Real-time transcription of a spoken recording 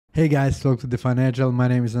Hey guys, welcome to Define Agile. My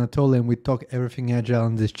name is Anatoly and we talk everything Agile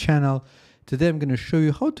on this channel. Today I'm going to show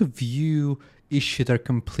you how to view issues that are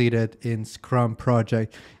completed in Scrum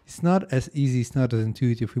project. It's not as easy, it's not as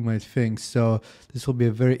intuitive you might think, so this will be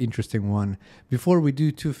a very interesting one. Before we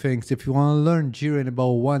do two things, if you want to learn JIRA in about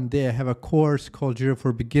 1 day, I have a course called JIRA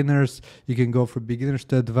for Beginners. You can go from beginners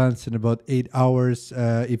to advanced in about 8 hours.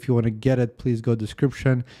 If you want to get it, please go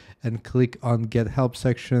description and click on get help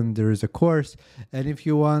section. There is a course. And if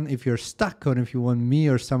you're stuck on, if you want me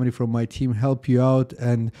or somebody from my team help you out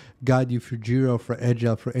and guide you through JIRA or for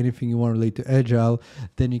Agile, for anything you want relate to Agile,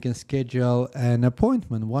 then you can schedule an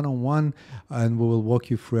appointment one-on-one and we will walk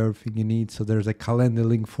you through everything you need. So there's a calendar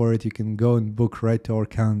link for it. You can go and book right to our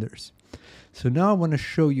calendars. So now I want to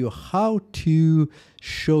show you how to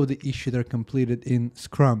show the issues that are completed in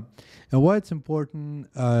Scrum. And why it's important,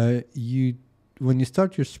 when you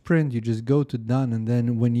start your sprint, you just go to done, and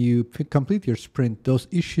then when you complete your sprint, those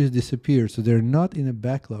issues disappear, so they're not in a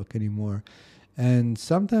backlog anymore. And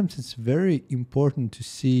sometimes it's very important to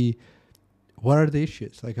see what are the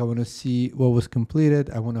issues. Like I want to see what was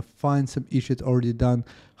completed. I want to find some issues already done.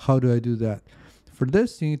 How do I do that? For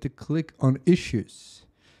this, you need to click on issues.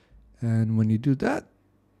 And when you do that,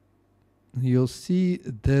 you'll see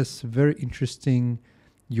this very interesting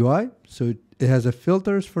UI. So it has a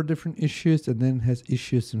filters for different issues and then has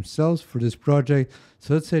issues themselves for this project.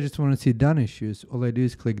 So let's say I just want to see done issues. All I do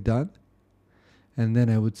is click done. And then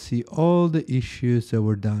I would see all the issues that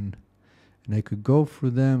were done. And I could go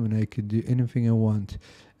through them and I could do anything I want.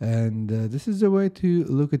 And this is a way to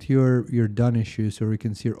look at your done issues, or you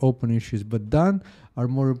can see your open issues. But done are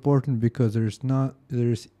more important because there's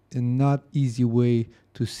a not easy way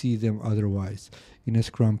to see them otherwise in a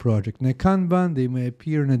Scrum project. In a Kanban, they may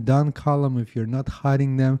appear in a done column if you're not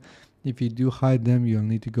hiding them. If you do hide them, you'll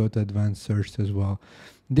need to go to advanced search as well.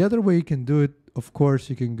 The other way you can do it, of course,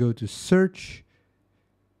 you can go to search.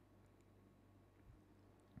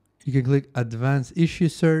 You can click advanced issue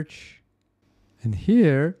search. And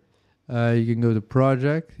here, you can go to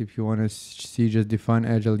project. If you want to see just Define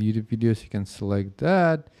Agile YouTube videos, you can select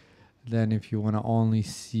that. Then if you want to only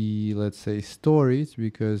see, let's say, stories,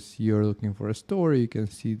 because you're looking for a story, you can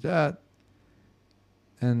see that.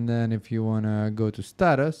 And then if you want to go to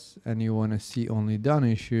status and you want to see only done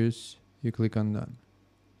issues, you click on done.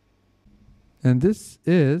 And this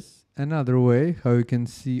is another way how you can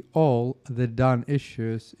see all the done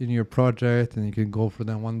issues in your project, and you can go for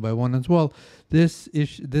them one by one as well. This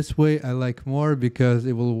way I like more because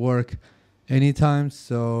it will work anytime.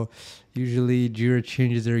 So usually JIRA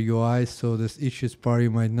changes their UI, so this issues part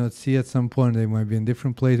you might not see at some point. They might be in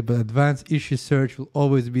different place, but advanced issue search will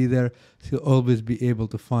always be there, so you'll always be able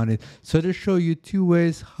to find it. So to show you two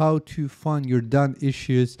ways how to find your done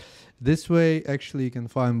issues. This way, actually, you can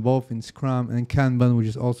find both in Scrum and Kanban, which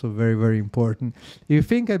is also very, very important. If you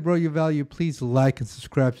think I brought you value, please like and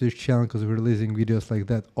subscribe to this channel because we're releasing videos like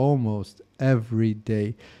that almost every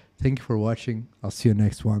day. Thank you for watching. I'll see you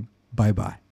next one. Bye-bye.